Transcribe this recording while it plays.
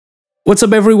What's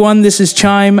up, everyone? This is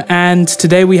Chime, and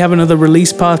today we have another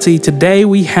release party. Today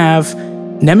we have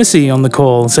Nemesy on the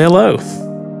call. Say hello.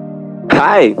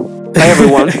 Hi. Hi,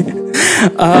 everyone.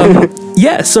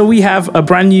 Yeah, so we have a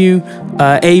brand new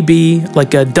AB,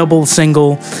 like a double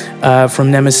single from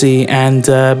Nemesy. And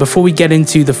before we get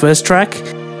into the first track,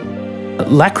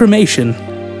 Lacrimation.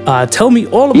 Tell me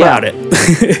all about it.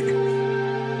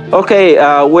 Okay,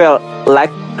 well,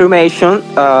 Lacrimation,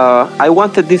 I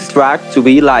wanted this track to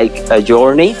be like a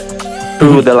journey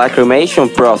through the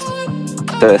lacrimation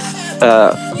process,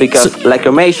 because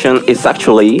lacrimation is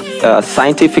actually a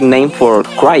scientific name for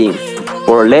crying,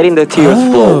 for letting the tears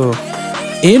flow.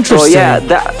 Interesting.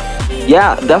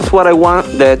 So that's what I want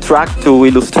the track to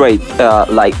illustrate,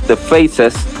 like the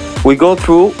phases we go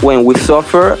through when we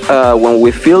suffer, when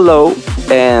we feel low,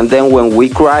 and then when we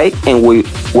cry, and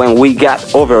when we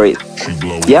get over it.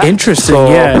 Yeah. Interesting. So,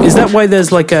 yeah. Is that why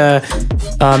there's like a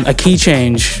key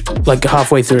change like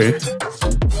halfway through?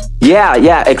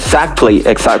 Yeah, exactly.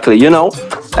 You know,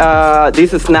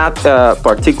 this is not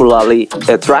particularly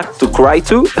a track to cry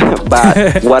to,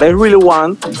 but what I really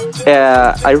wanted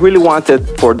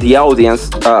for the audience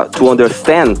to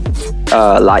understand,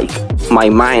 like my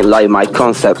mind, like my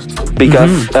concept,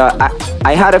 because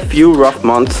I had a few rough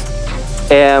months,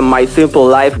 and my simple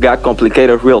life got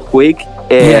complicated real quick,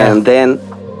 and then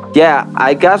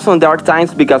I got some dark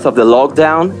times because of the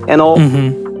lockdown and all,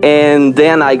 and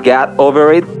then I got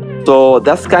over it. So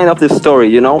that's kind of the story,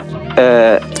 you know.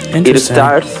 It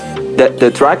starts,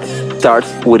 the track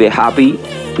starts with a happy,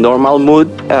 normal mood.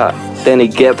 Then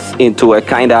it gets into a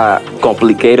kind of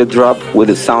complicated drop with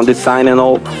the sound design and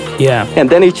all. Yeah. And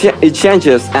then it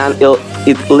changes, and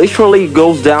it literally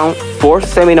goes down 4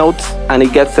 seminotes, and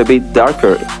it gets a bit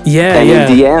darker. Yeah, and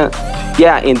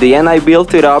in the end, I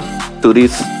built it up to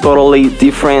this totally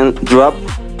different drop,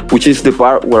 which is the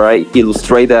part where I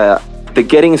illustrate the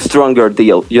getting stronger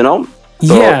deal, you know?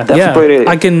 So that's pretty...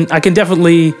 I can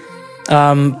definitely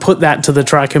put that to the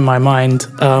track in my mind.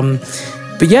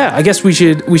 But yeah, I guess we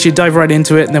should dive right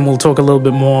into it, and then we'll talk a little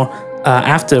bit more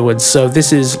afterwards. So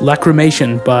this is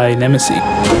Lacrimation by Nemesy.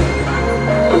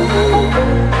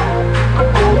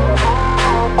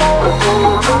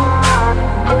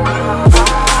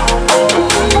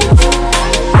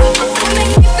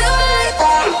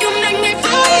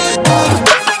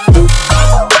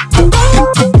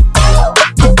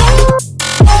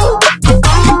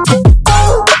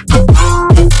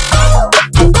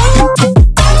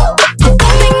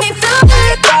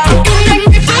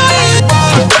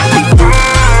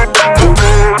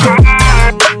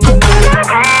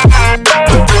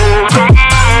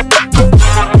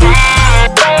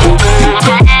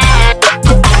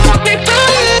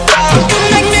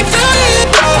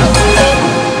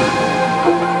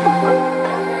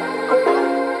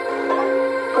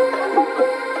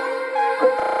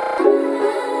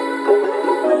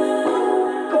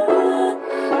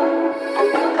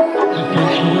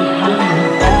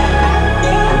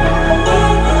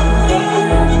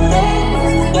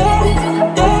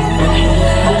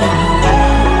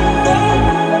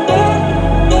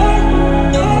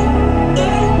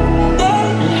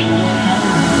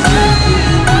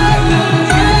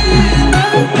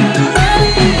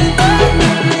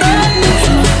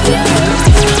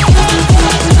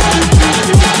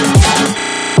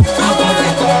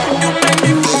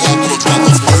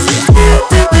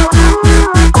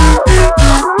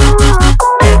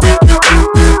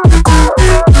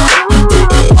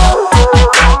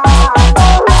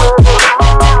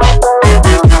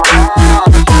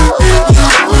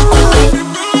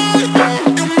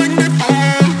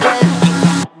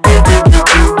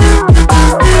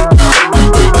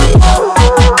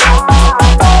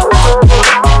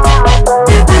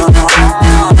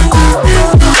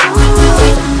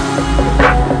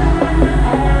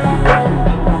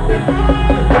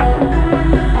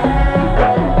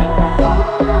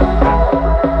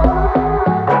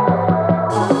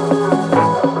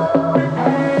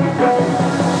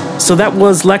 So that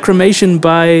was Lacrimation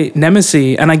by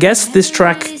Nemesy, and I guess this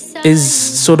track is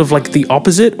sort of like the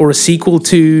opposite or a sequel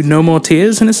to No More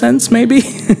Tears in a sense, maybe?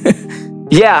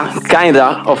 Yeah,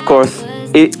 kinda, of course.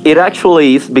 It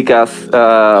actually is, because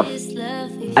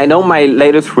I know my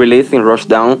latest release in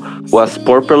Rushdown was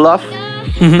Purple Love,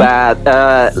 but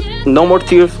No More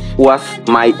Tears was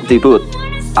my debut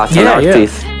as an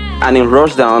artist, and in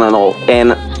Rushdown and all.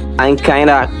 And I'm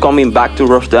kinda coming back to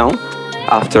Rushdown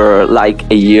after like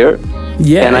a year.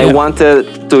 And I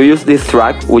wanted to use this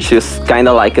track, which is kind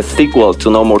of like a sequel to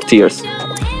No More Tears.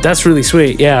 That's really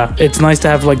sweet. Yeah, it's nice to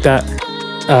have like that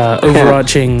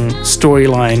overarching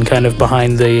storyline kind of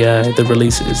behind the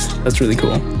releases. That's really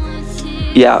cool.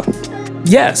 Yeah.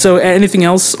 Yeah. So anything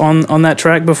else on that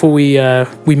track before we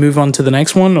move on to the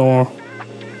next one, or?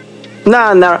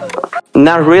 No,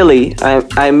 not really.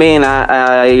 I mean,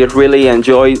 I really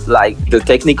enjoy like the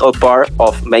technical part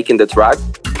of making the track,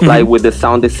 like with the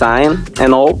sound design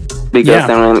and all, because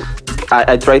I mean,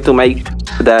 I try to make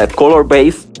the color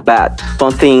base, but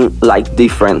something like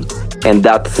different, and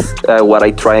that's what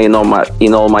I try in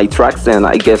all my tracks, and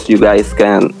I guess you guys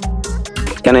can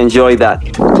enjoy that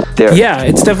there. Yeah,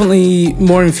 it's definitely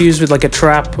more infused with like a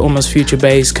trap, almost future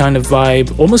bass kind of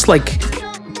vibe, almost like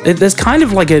there's kind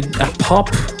of like a pop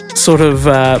sort of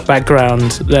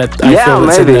background that I feel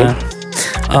that's maybe. in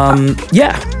there.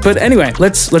 Yeah, but anyway,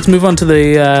 let's move on to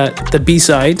the B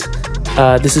side.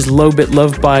 This is Low Bit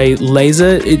Love by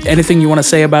Laser. Anything you want to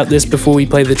say about this before we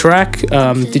play the track?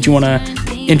 Did you want to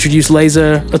introduce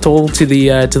Laser at all to the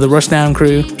Rushdown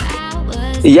crew?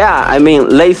 Yeah, I mean,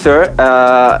 Laser,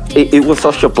 it was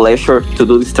such a pleasure to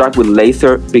do this track with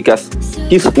Laser because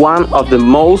he's one of the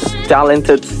most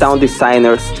talented sound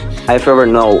designers I've ever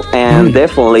known. And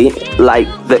definitely, like,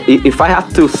 if I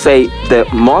have to say the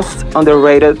most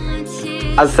underrated,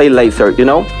 I'd say Laser, you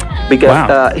know?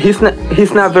 Because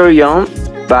he's not very young,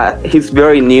 but he's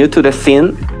very new to the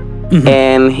scene.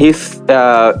 And he's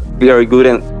very good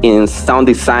in sound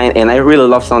design. And I really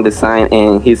love sound design,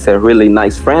 and he's a really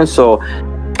nice friend. So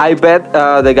I bet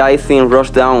the guys in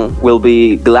Rushdown will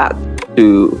be glad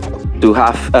to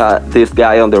have this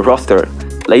guy on the roster,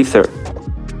 Laser.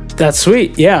 That's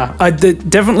sweet. Yeah,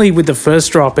 definitely with the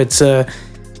first drop, it's a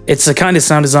kind of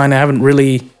sound design I haven't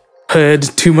really heard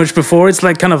too much before. It's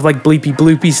like kind of like bleepy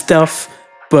bloopy stuff,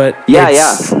 but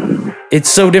it's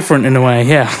so different in a way.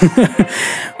 Yeah.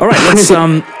 All right,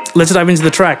 let's dive into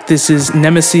the track. This is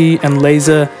Nemesy and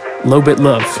Laser, Low Bit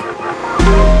Love.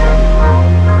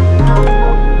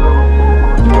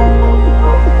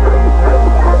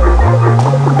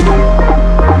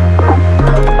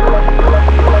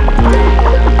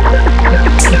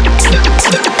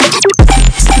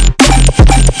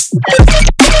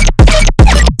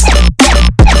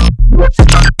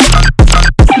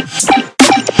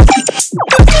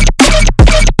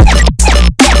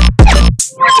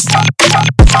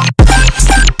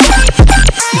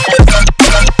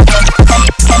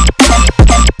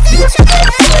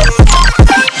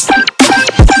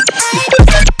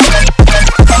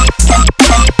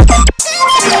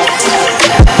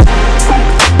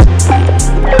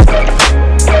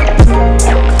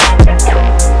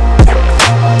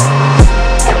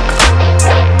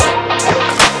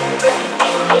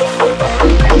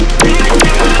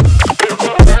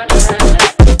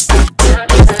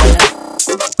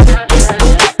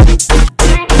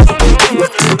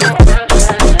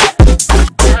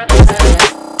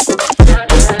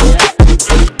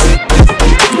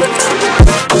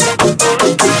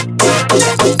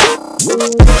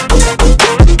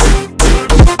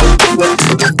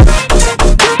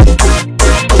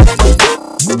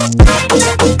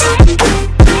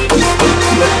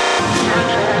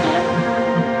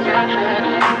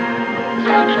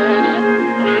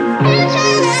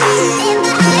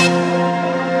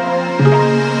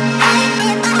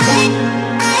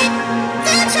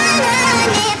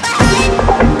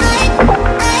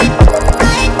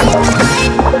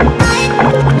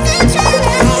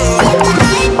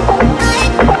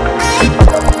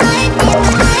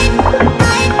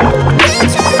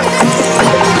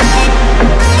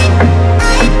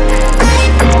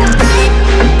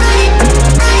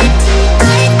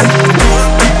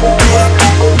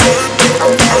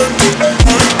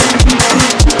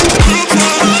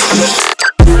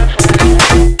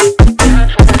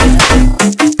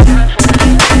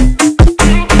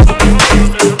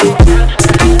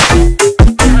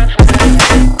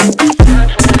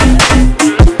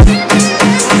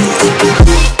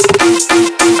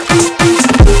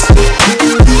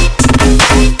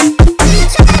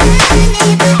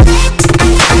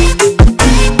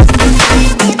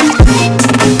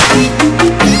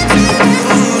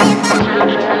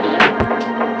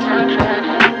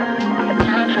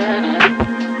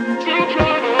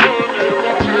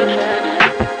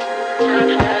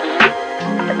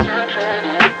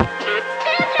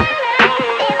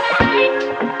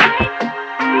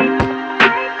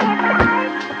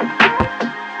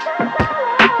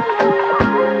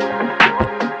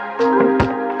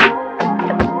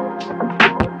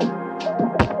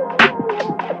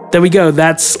 There we go.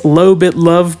 That's Low Bit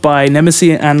Love by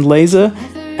Nemesy and Laser.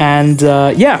 And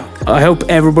yeah, I hope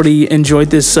everybody enjoyed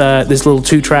this this little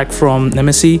 2-track from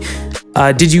Nemesy.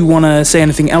 Did you want to say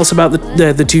anything else about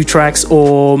the 2 tracks,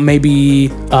 or maybe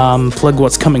plug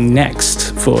what's coming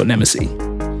next for Nemesy?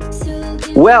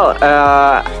 Well,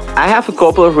 I have a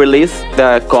couple of releases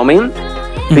that are coming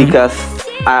because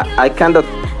I kind of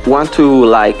want to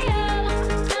like.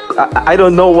 I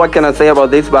don't know what can I say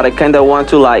about this, but I kind of want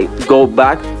to like go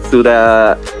back to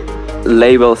the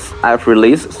labels I've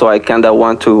released. So I kind of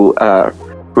want to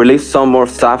release some more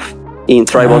stuff in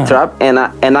tribal trap, and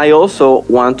I also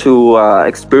want to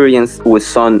experience with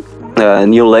some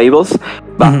new labels.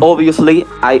 But obviously,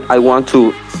 I want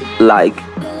to like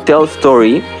tell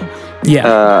story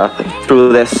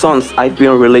through the songs I've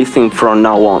been releasing from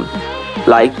now on.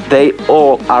 Like they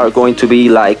all are going to be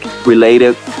like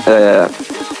related,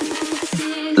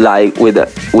 like with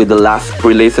the last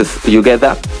releases. You get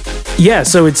that? Yeah.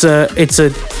 So it's a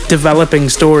developing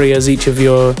story as each of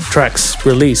your tracks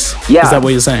release. Yeah. Is that what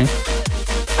you're saying?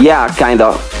 Yeah, kind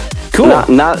of. Cool.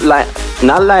 Not like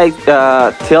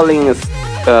telling,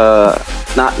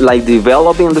 not like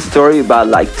developing the story, but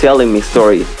like telling me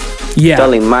story. Yeah.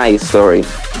 Telling my story.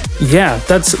 Yeah,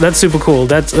 that's super cool.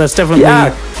 That's definitely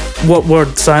what we're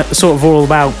sort of all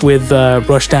about with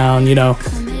Rushdown. You know,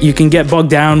 you can get bogged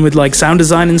down with like sound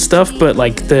design and stuff, but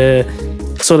like the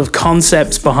sort of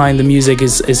concepts behind the music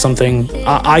is something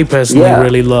I personally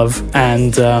really love.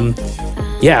 And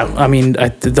I mean,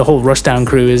 the whole Rushdown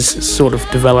crew is sort of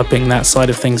developing that side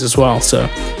of things as well. So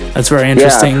that's very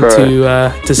interesting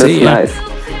to see. Nice.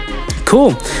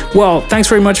 Cool. Well, thanks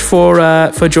very much for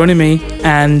joining me.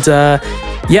 And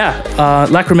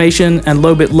Lacrimation and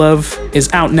Low Bit Love is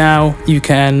out now. You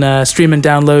can stream and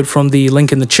download from the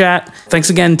link in the chat. Thanks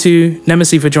again to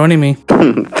Nemesy for joining me.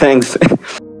 Thanks.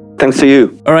 Thanks to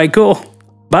you. All right, cool.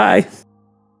 Bye.